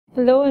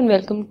Hello and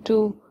welcome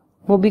to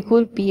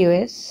Mobikul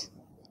POS.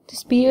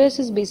 This POS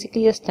is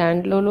basically a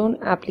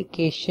standalone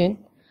application.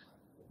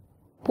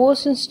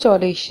 Post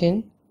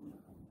installation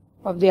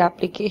of the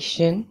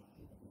application,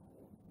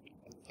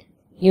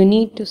 you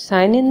need to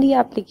sign in the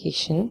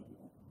application.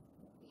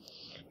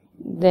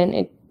 Then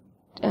it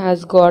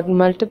has got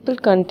multiple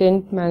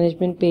content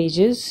management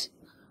pages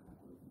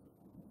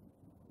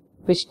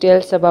which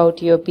tells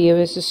about your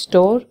POS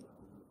store,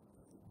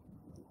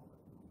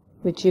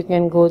 which you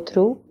can go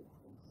through.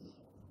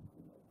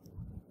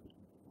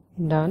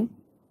 Done.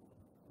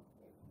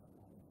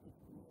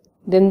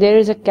 Then there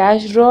is a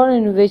cash drawer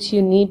in which you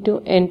need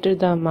to enter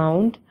the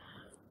amount.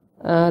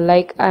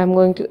 Like I am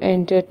going to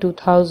enter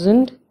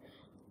 2000.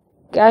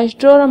 Cash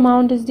drawer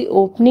amount is the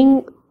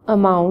opening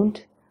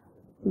amount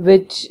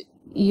which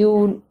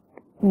you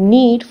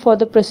need for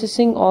the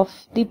processing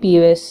of the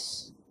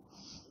POS.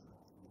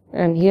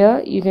 And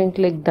here you can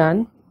click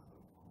done.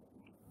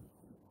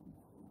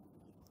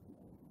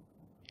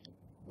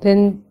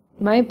 Then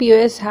my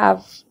POS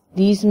have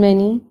these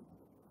many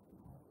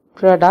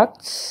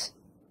products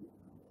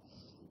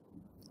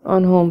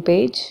on home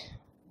page.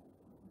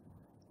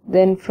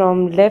 Then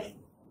from left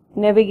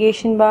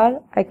navigation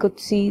bar I could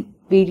see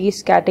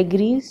various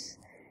categories.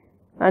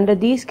 Under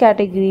these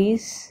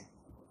categories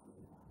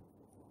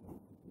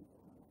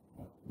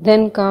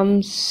then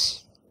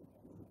comes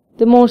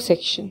the more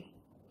section.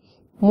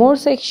 More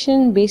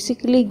section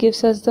basically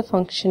gives us the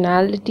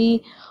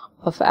functionality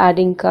of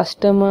adding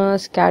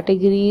customers,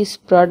 categories,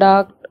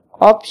 product,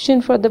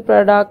 option for the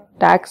product,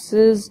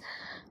 taxes,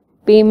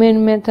 payment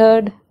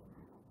method,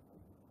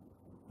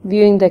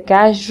 viewing the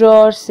cash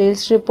drawer,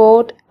 sales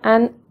report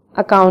and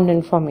account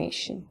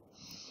information.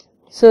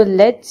 So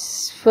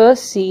let's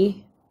first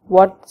see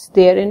what's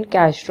there in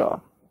cash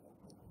drawer.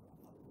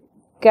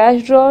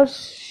 Cash drawer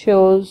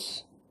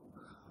shows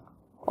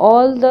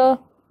all the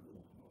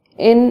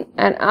in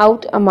and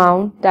out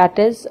amount, that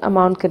is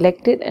amount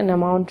collected and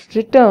amount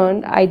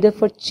returned either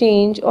for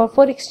change or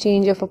for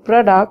exchange of a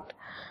product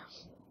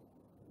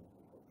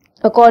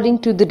according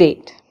to the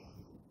date.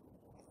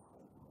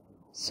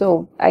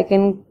 So I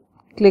can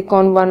click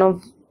on one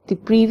of the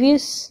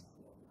previous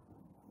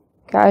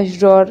cash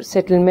drawer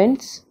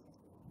settlements.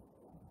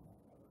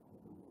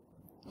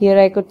 Here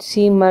I could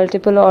see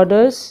multiple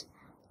orders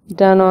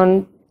done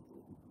on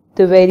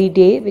the very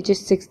day, which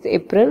is 6th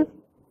April.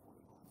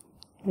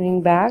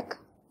 Going back,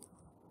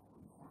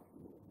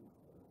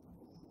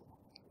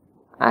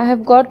 I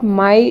have got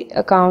my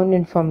account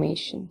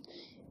information.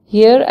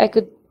 Here I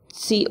could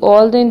see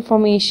all the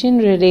information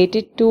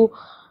related to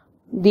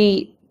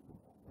the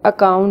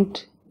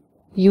account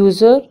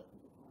user.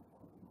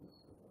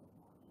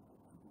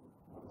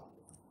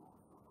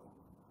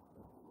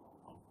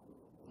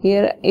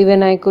 Here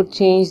even I could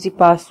change the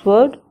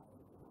password.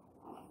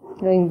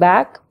 Going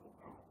back,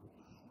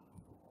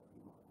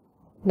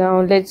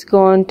 now let's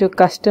go on to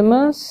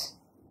customers.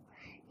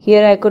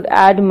 Here I could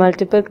add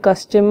multiple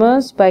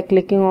customers by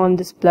clicking on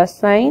this plus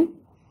sign.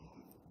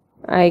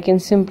 I can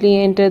simply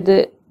enter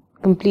the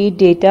complete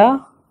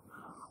data,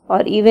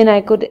 or even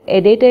I could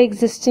edit an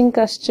existing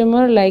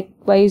customer.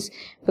 Likewise,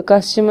 if a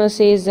customer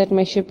says that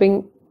my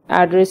shipping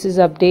address is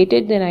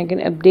updated, then I can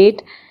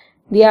update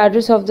the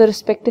address of the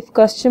respective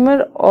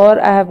customer, or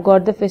I have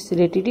got the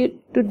facility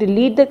to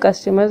delete the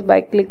customers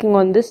by clicking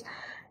on this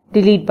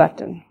delete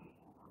button.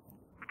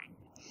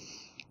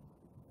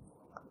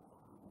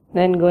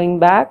 Then going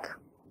back,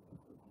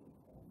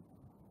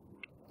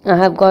 I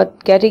have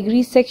got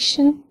category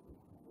section.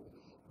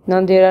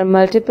 Now there are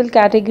multiple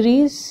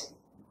categories.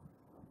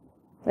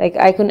 Like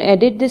I can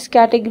edit this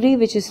category,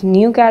 which is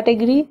new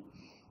category.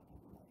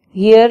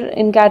 Here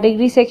in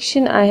category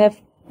section I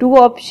have two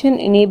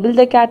options: enable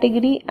the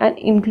category and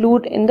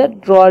include in the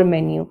drawer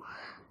menu.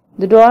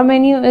 The drawer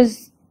menu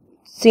is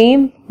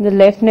same, the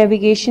left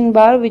navigation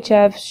bar which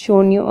I have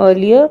shown you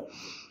earlier.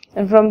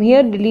 And from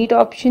here delete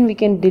option, we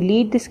can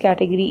delete this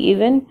category.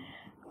 Even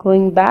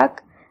going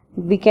back,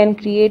 we can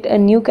create a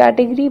new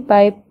category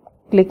by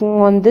clicking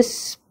on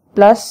this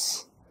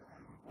plus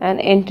and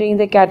entering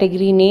the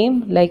category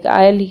name. Like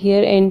I'll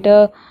here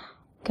enter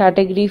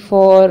category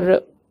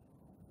for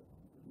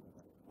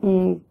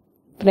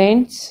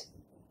friends,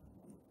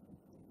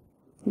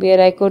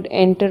 where I could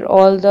enter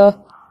all the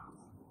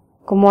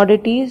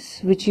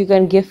commodities which you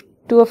can gift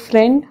to a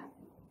friend.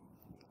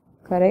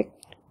 Correct.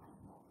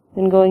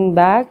 Then going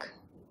back,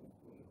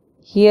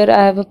 here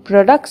I have a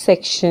product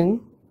section.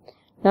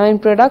 Now in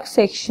product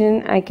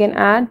section I can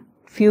add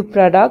few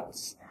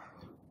products.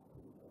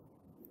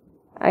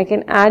 I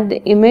can add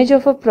the image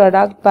of a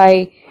product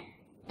by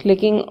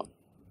clicking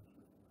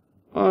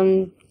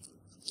on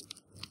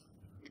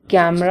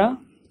camera.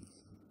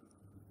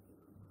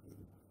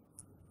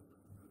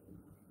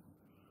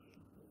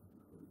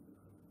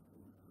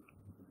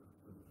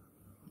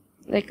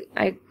 Like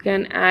I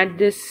can add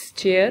this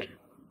chair.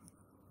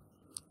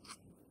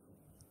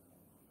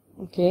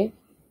 Okay,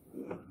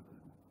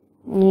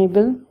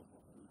 enable,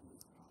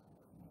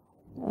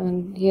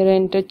 and here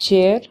enter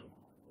chair.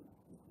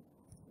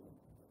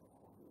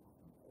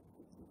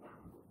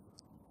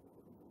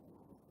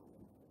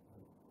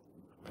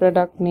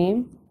 product name.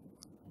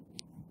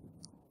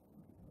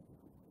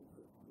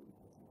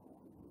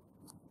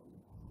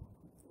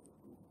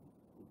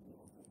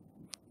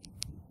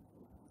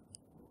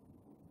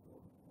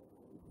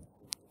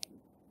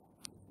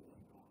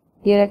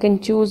 Here I can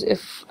choose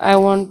if I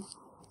want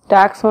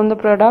tax on the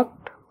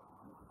product.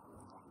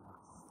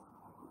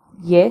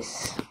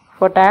 Yes,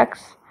 for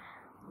tax.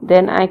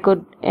 Then I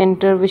could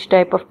enter which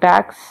type of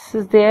tax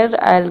is there.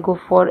 I'll go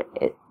for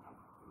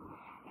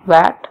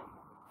VAT.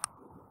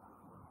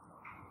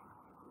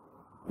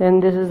 Then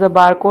this is the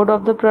barcode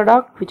of the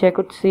product which I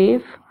could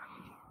save.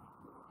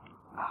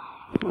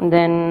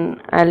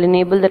 Then I'll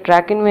enable the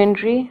track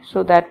inventory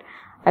so that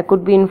I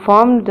could be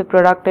informed the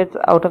product is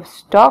out of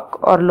stock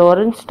or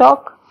lower in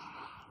stock.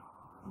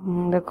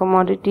 The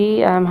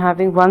commodity, I am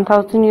having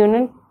 1000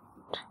 unit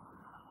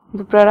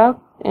the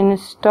product in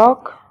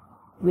stock.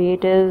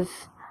 Weight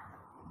is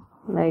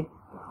like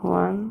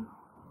 1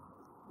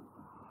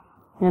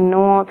 and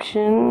no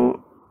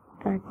option.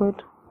 I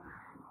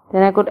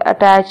could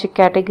attach a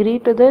category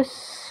to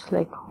this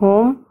like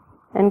home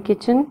and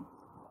kitchen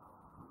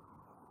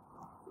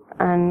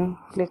and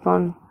click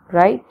on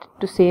right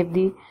to save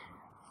the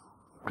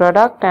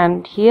product,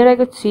 and here I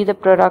could see the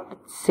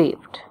product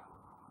saved.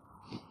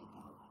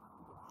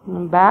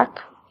 Back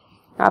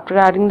after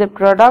adding the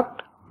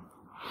product,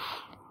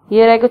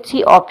 here I could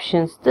see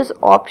options. This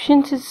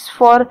options is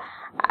for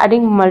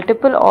adding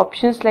multiple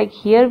options, like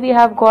here we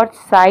have got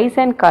size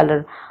and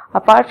color.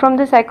 Apart from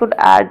this, I could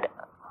add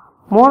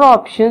more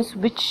options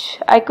which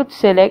I could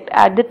select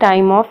at the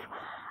time of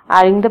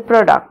adding the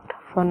product.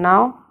 For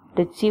now,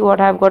 let's see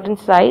what I have got in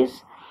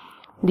size.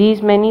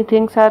 These many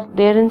things are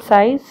there in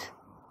size.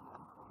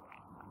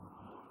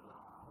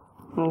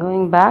 I'm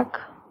going back.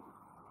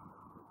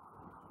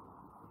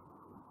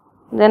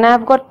 Then I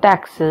have got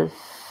taxes.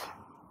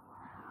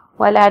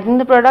 While adding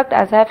the product,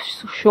 as I have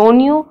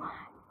shown you,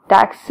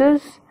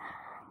 taxes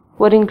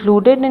were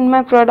included in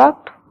my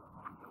product.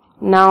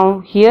 Now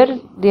here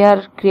they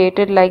are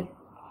created like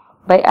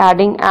by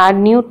adding add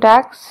new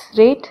tax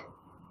rate.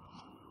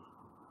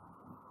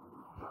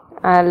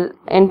 I'll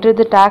enter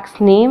the tax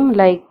name,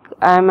 like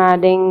I am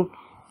adding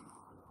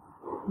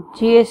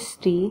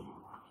GST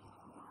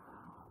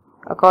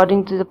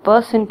according to the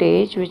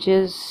percentage, which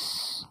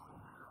is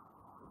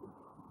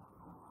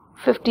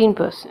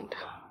 15%,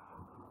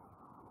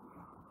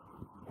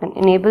 and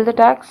enable the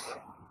tax.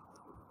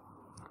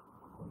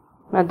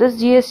 Now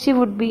this GST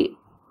would be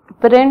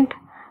apparent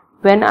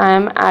when I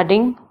am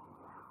adding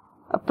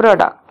a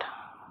product.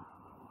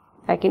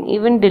 I can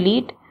even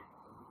delete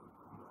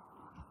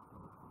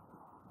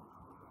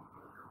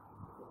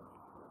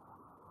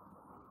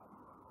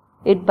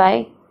it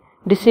by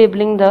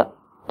disabling the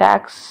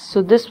tax,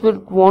 so this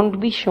won't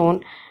be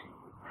shown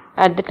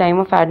at the time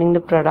of adding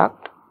the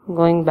product.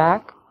 Going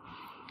back,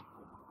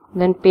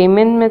 then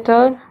payment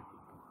method,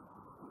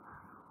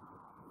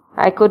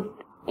 I could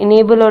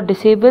enable or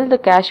disable the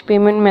cash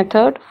payment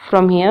method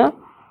from here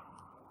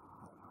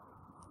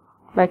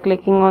by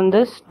clicking on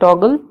this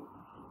toggle.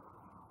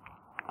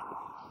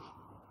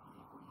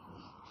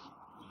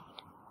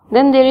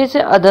 Then there is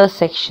a other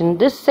section.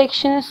 This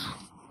section is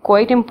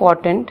quite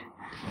important,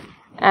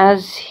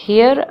 as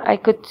here I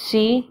could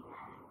see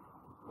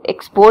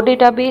export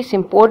database,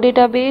 import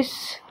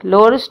database,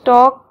 lower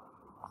stock,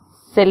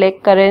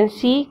 select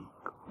currency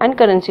and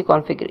currency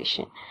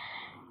configuration.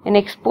 In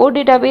export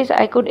database,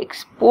 I could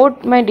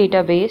export my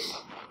database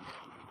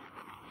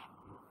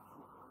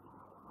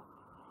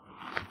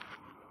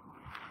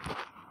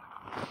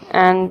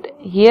and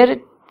here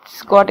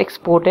it's got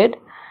exported.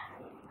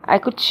 I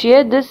could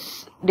share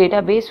this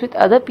database with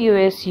other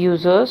POS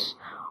users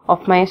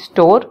of my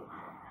store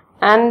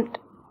and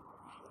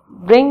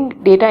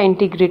bring data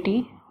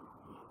integrity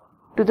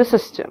to the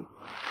system.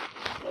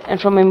 And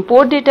from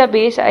import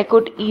database, I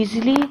could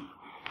easily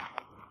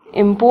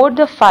import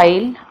the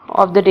file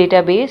of the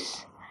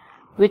database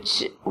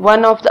which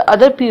one of the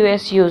other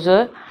POS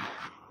user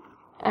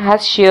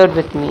has shared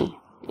with me.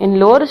 In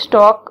lower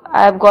stock,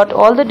 I have got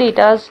all the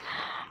data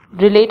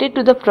related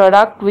to the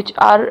product which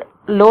are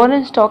lower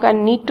in stock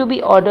and need to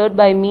be ordered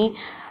by me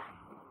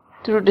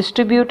through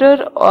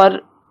distributor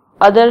or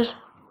other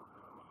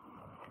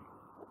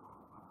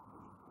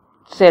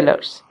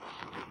sellers.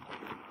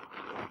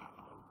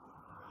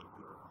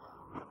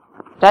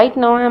 Right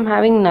now I am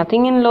having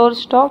nothing in lower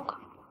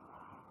stock,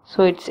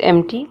 so it's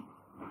empty.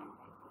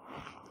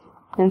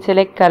 Then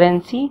select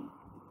currency.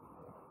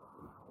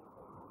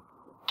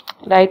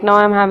 Right now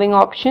I am having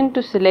option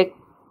to select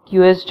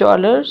US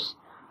dollars.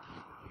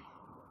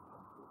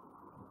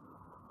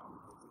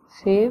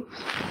 Save.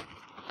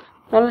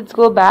 Now let's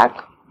go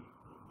back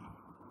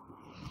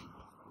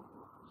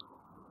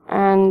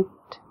and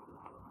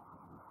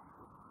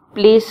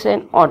place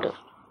an order.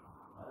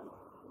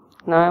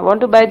 Now I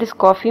want to buy this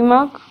coffee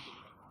mug.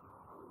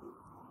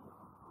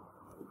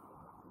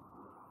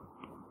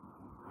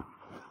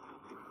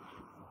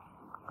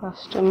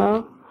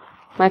 Customer.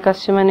 My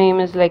customer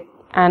name is like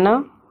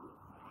Anna.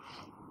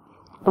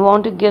 I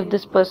want to give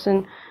this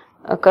person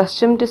a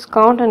custom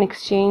discount on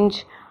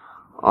exchange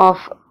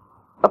of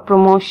a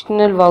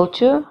promotional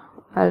voucher.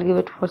 I'll give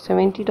it for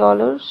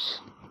 $70.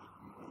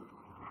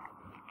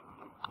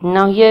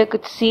 Now here you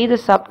could see the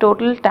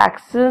subtotal,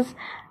 taxes,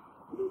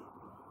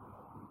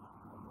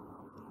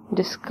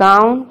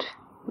 discount,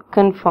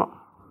 confirm.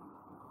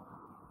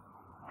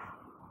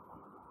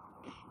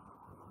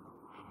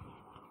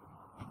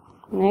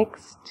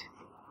 Next,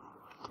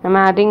 I'm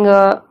adding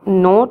a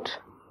note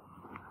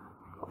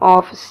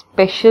of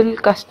special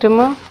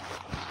customer.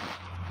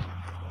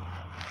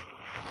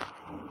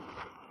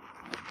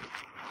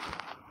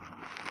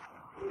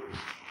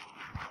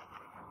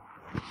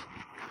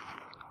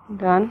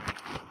 Done.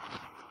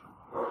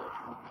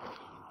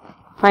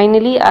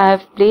 Finally, I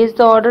have placed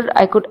the order.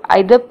 I could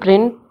either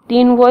print the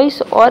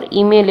invoice or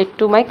email it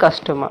to my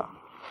customer.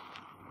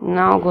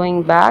 Now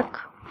going back,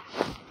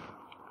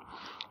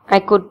 I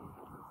could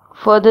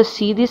further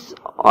see this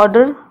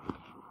order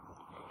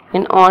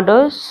in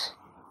orders.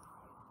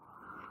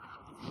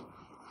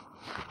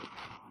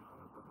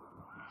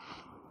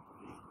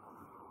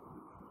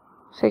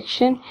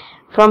 Section.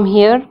 From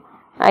here,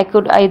 I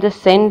could either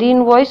send the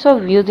invoice or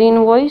view the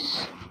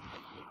invoice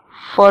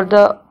for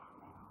the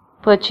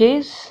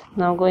purchase.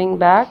 Now going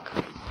back,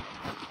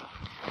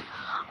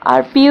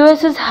 our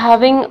POS is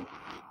having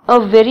a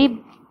very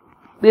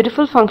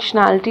beautiful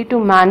functionality to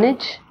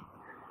manage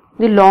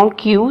the long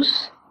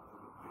queues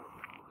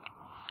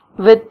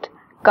with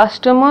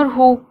customer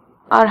who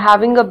are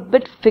having a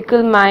bit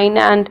fickle mind,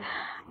 and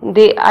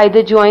they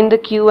either join the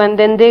queue and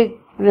then they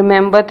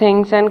remember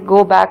things and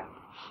go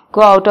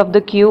out of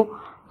the queue.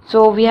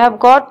 So we have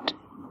got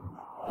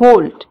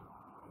hold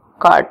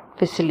card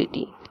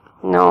facility.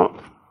 Now,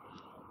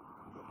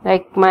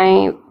 like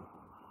my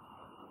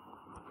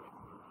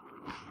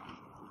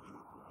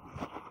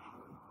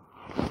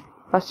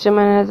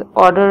customer has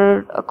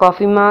ordered a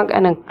coffee mug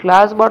and a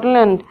glass bottle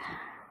and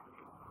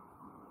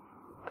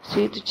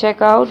proceed to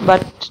check out,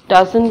 but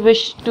doesn't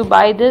wish to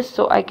buy this,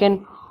 so I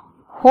can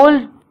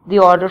hold the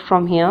order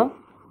from here.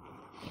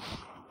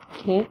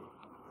 Okay,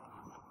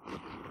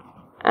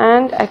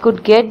 and I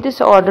could get this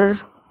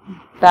order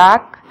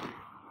back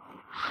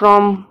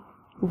from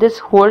this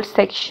hold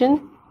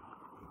section.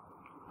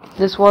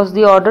 This was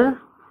the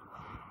order.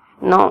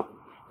 Now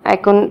I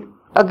can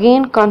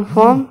again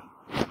confirm.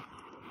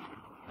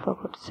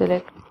 Forgot to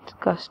select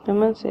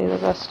customer, say the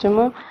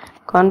customer,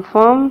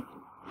 confirm,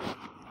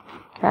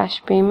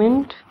 cash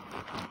payment,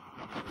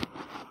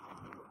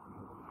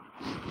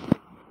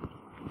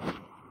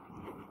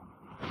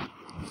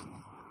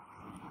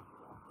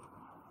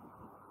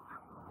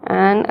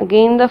 and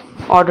again the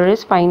order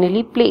is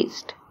finally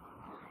placed.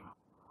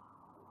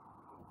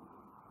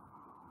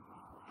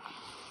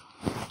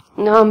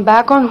 Now I'm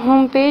back on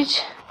home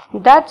page.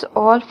 That's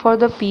all for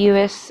the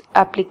POS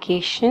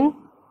application.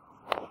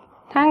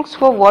 Thanks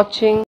for watching.